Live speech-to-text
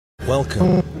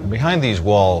Welcome. Behind these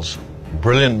walls,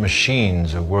 brilliant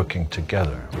machines are working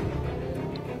together.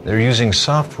 They're using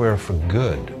software for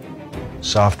good,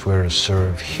 software to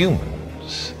serve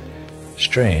humans.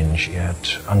 Strange,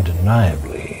 yet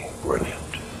undeniably brilliant.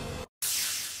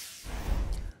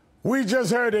 We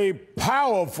just heard a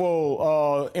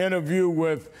powerful interview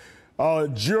with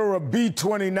juror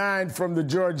B29 from the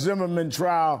George Zimmerman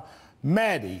trial,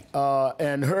 Maddie,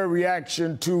 and her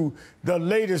reaction to the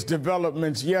latest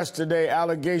developments yesterday,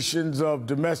 allegations of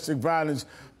domestic violence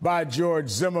by George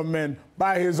Zimmerman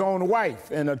by his own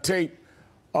wife in a tape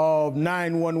of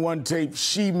 911 tape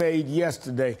she made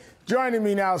yesterday. Joining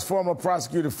me now is former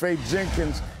prosecutor Faith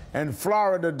Jenkins and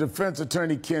Florida defense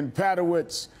attorney Ken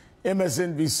Padowitz,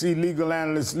 MSNBC legal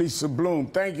analyst Lisa Bloom.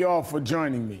 Thank you all for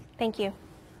joining me. Thank you.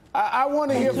 I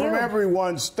want to hear from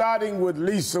everyone, starting with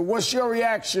Lisa. What's your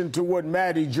reaction to what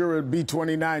Maddie, juror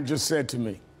B29, just said to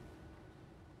me?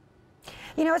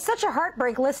 You know, it's such a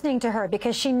heartbreak listening to her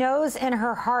because she knows in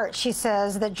her heart, she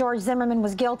says, that George Zimmerman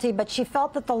was guilty, but she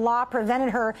felt that the law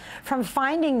prevented her from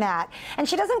finding that. And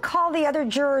she doesn't call the other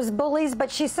jurors bullies, but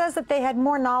she says that they had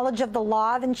more knowledge of the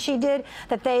law than she did,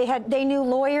 that they knew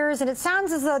lawyers, and it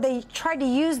sounds as though they tried to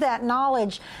use that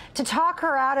knowledge to talk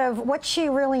her out of what she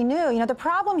really knew. You know, the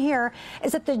problem here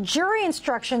is that the jury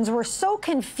instructions were so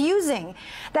confusing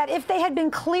that if they had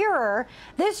been clearer,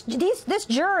 this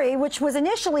jury, which was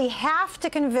initially half to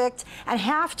convict and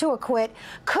half to acquit,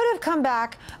 could have come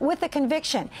back with a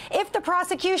conviction. If the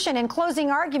prosecution in closing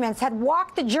arguments had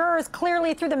walked the jurors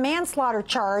clearly through the manslaughter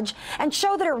charge and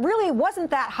showed that it really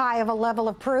wasn't that high of a level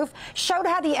of proof, showed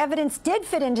how the evidence did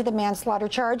fit into the manslaughter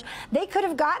charge, they could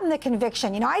have gotten the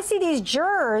conviction. You know, I see these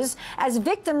jurors as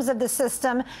victims of the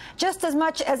system just as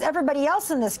much as everybody else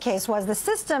in this case was. The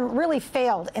system really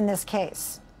failed in this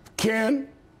case. Ken?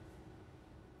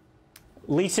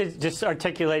 Lisa just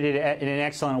articulated it in an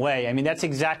excellent way. I mean, that's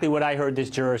exactly what I heard this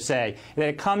juror say, that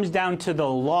it comes down to the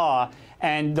law,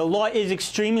 and the law is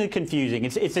extremely confusing.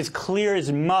 It's as clear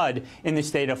as mud in the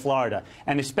state of Florida,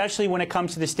 and especially when it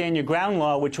comes to the stand your ground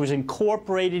law, which was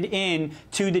incorporated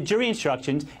into the jury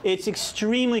instructions, it's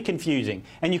extremely confusing.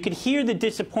 And you could hear the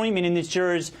disappointment in this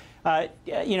juror's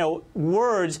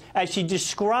words as she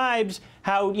describes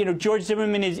how, George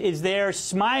Zimmerman is there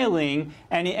smiling,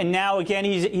 and now again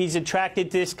he's attracted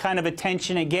this kind of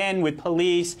attention again with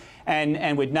police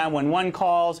and with 911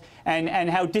 calls, and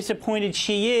how disappointed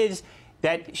she is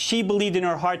that she believed in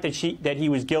her heart that he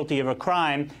was guilty of a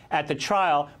crime at the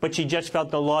trial, but she just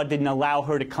felt the law didn't allow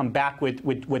her to come back with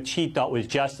what she thought was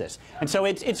justice. And so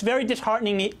it's very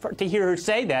disheartening to hear her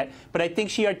say that, but I think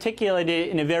she articulated it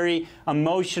in a very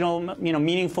emotional,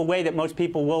 meaningful way that most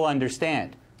people will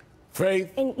understand.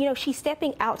 Faith? And, she's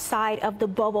stepping outside of the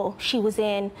bubble she was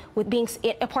in with being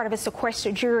a part of a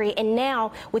sequestered jury. And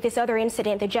now, with this other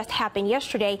incident that just happened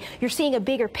yesterday, you're seeing a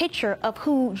bigger picture of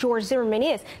who George Zimmerman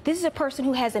is. This is a person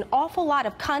who has an awful lot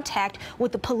of contact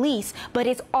with the police, but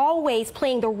is always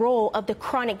playing the role of the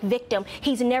chronic victim.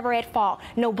 He's never at fault.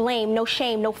 No blame, no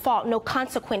shame, no fault, no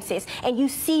consequences. And you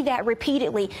see that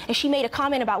repeatedly. And she made a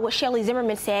comment about what Shelley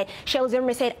Zimmerman said. Shelley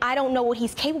Zimmerman said, I don't know what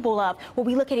he's capable of. Well,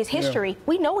 we look at his history.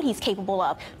 We know what he's capable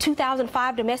of.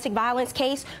 2005 domestic violence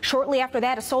case. Shortly after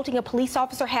that, assaulting a police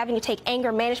officer, having to take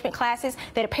anger management classes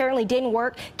that apparently didn't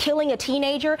work, killing a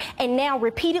teenager, and now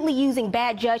repeatedly using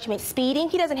bad judgment,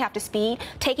 speeding. He doesn't have to speed.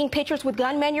 Taking pictures with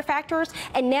gun manufacturers,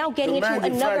 and now getting into another.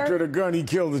 Manufactured a gun, he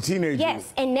killed a teenager.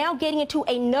 Yes, and now getting into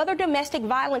another domestic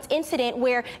violence incident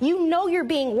where you're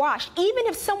being watched. Even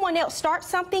if someone else starts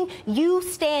something, you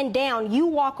stand down, you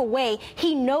walk away.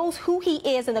 He knows who he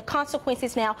is and the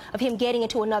consequences now of him getting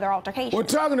into another altercation. We're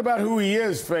talking about who he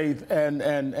is, Faith, and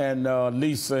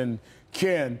Lisa and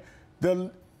Ken.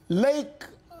 The Lake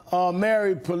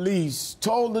Mary police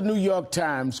told the New York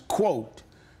Times, quote,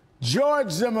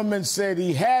 George Zimmerman said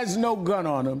he has no gun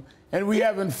on him and we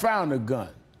haven't found a gun.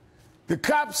 The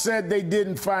cops said they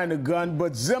didn't find a gun,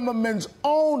 but Zimmerman's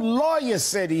own lawyer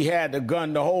said he had a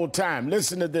gun the whole time.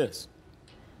 Listen to this.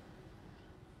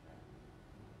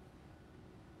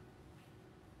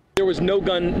 There was no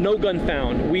gun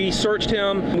found. We searched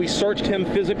him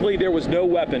physically. There was no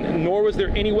weapon, nor was there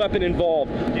any weapon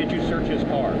involved. Did you search his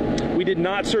car? We did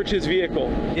not search his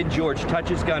vehicle. Did George touch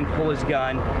his gun, pull his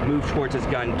gun, move towards his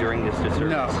gun during this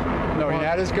disturbance? No, he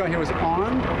had his gun. He was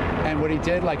armed, and what he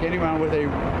did, like anyone with a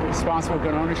responsible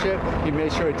gun ownership, he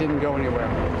made sure it didn't go anywhere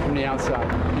from the outside.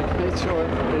 He made sure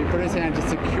that he put his hand to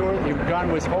secure the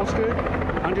gun was holstered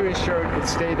under his shirt. It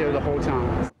stayed there the whole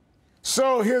time.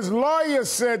 So his lawyer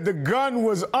said the gun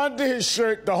was under his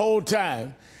shirt the whole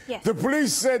time. Yes. The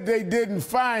police said they didn't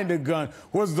find a gun.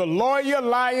 Was the lawyer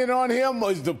lying on him?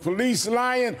 Was the police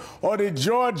lying? Or did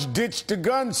George ditch the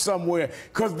gun somewhere?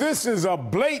 Because this is a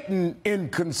blatant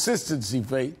inconsistency,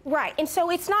 Faith. Right, and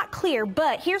so it's not clear,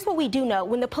 but here's what we do know.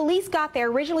 When the police got there,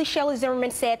 originally Shelley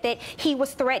Zimmerman said that he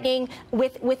was threatening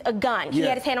with a gun. He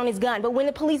had his hand on his gun. But when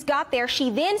the police got there, she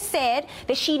then said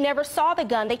that she never saw the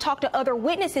gun. They talked to other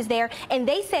witnesses there, and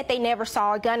they said they never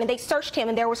saw a gun, and they searched him,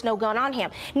 and there was no gun on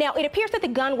him. Now, it appears that the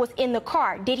gun was in the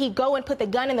car. Did he go and put the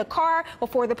gun in the car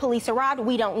before the police arrived?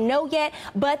 We don't know yet,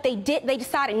 but they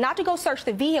decided not to go search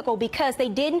the vehicle because they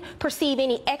didn't perceive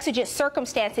any exigent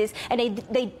circumstances, and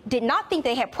they did not think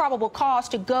they had probable cause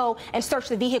to go and search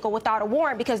the vehicle without a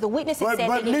warrant because the witnesses said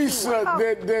but they didn't see one.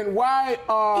 Lisa, then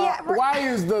why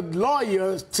is the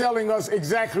lawyer telling us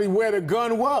exactly where the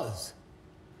gun was?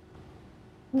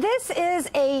 This is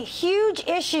a huge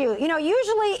issue. You know,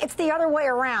 usually it's the other way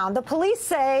around. The police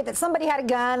say that somebody had a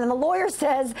gun, and the lawyer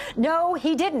says, no,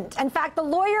 he didn't. In fact, the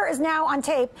lawyer is now on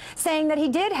tape saying that he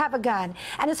did have a gun.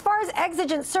 And as far as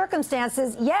exigent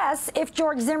circumstances, yes, if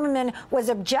George Zimmerman was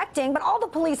objecting, but all the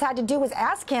police had to do was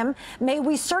ask him, may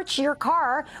we search your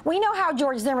car? We know how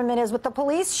George Zimmerman is with the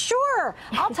police. Sure,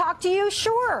 I'll talk to you.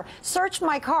 Sure, search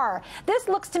my car. This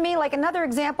looks to me like another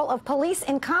example of police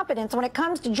incompetence when it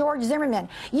comes to George Zimmerman.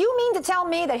 You mean to tell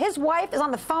me that his wife is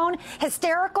on the phone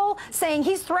hysterical saying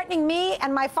he's threatening me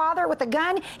and my father with a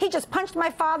gun? He just punched my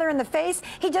father in the face.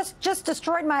 He just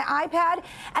destroyed my iPad.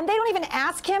 And they don't even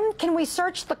ask him, can we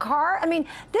search the car? I mean,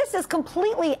 this is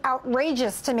completely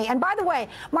outrageous to me. And by the way,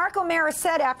 Mark O'Mara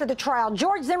said after the trial,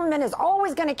 George Zimmerman is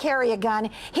always going to carry a gun.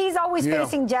 He's always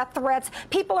facing death threats.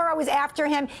 People are always after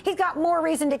him. He's got more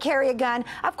reason to carry a gun.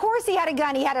 Of course he had a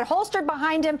gun. He had it holstered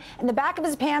behind him in the back of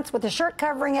his pants with the shirt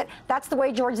covering it. That's the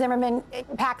way George Zimmerman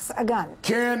packs a gun.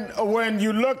 Ken, when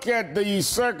you look at the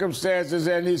circumstances,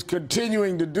 and he's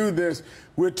continuing to do this,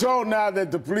 we're told now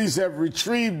that the police have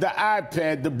retrieved the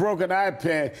iPad, the broken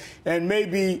iPad, and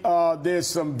maybe there's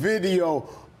some video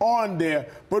on there.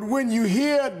 But when you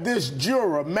hear this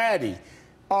juror, Maddie,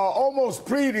 almost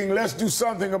pleading, let's do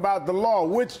something about the law,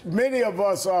 which many of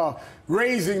us are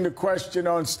raising the question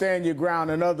on Stand Your Ground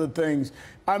and other things.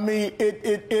 I mean, it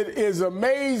is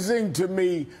amazing to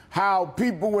me how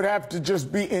people would have to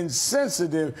just be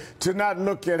insensitive to not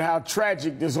look at how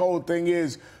tragic this whole thing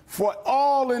is for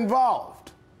all involved.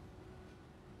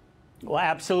 Well,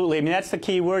 absolutely. I mean, that's the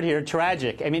key word here,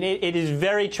 tragic. I mean, it is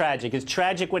very tragic. It's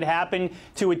tragic what happened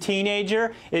to a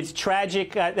teenager. It's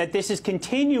tragic that this is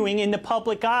continuing in the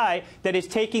public eye, that is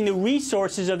taking the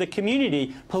resources of the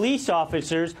community, police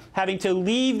officers having to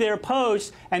leave their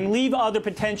posts and leave other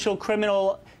potential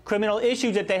criminal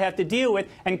issues that they have to deal with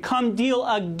and come deal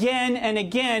again and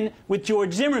again with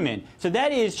George Zimmerman. So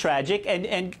that is tragic.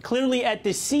 And clearly at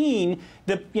the scene,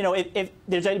 if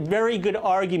there's a very good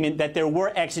argument that there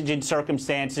were exigent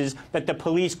circumstances, that the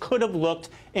police could have looked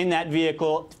in that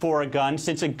vehicle for a gun,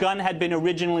 since a gun had been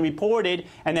originally reported,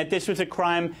 and that this was a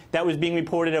crime that was being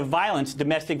reported of violence,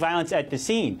 domestic violence at the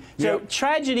scene. So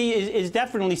tragedy is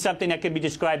definitely something that can be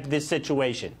described in this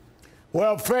situation.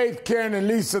 Well, Faith, Ken, and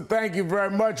Lisa, thank you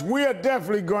very much. We are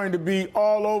definitely going to be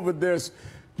all over this.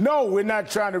 No, we're not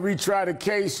trying to retry the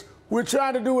case. We're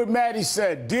trying to do what Maddie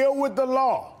said, deal with the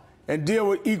law and deal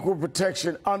with equal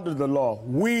protection under the law.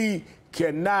 We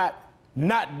cannot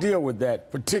not deal with that,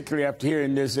 particularly after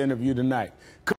hearing this interview tonight.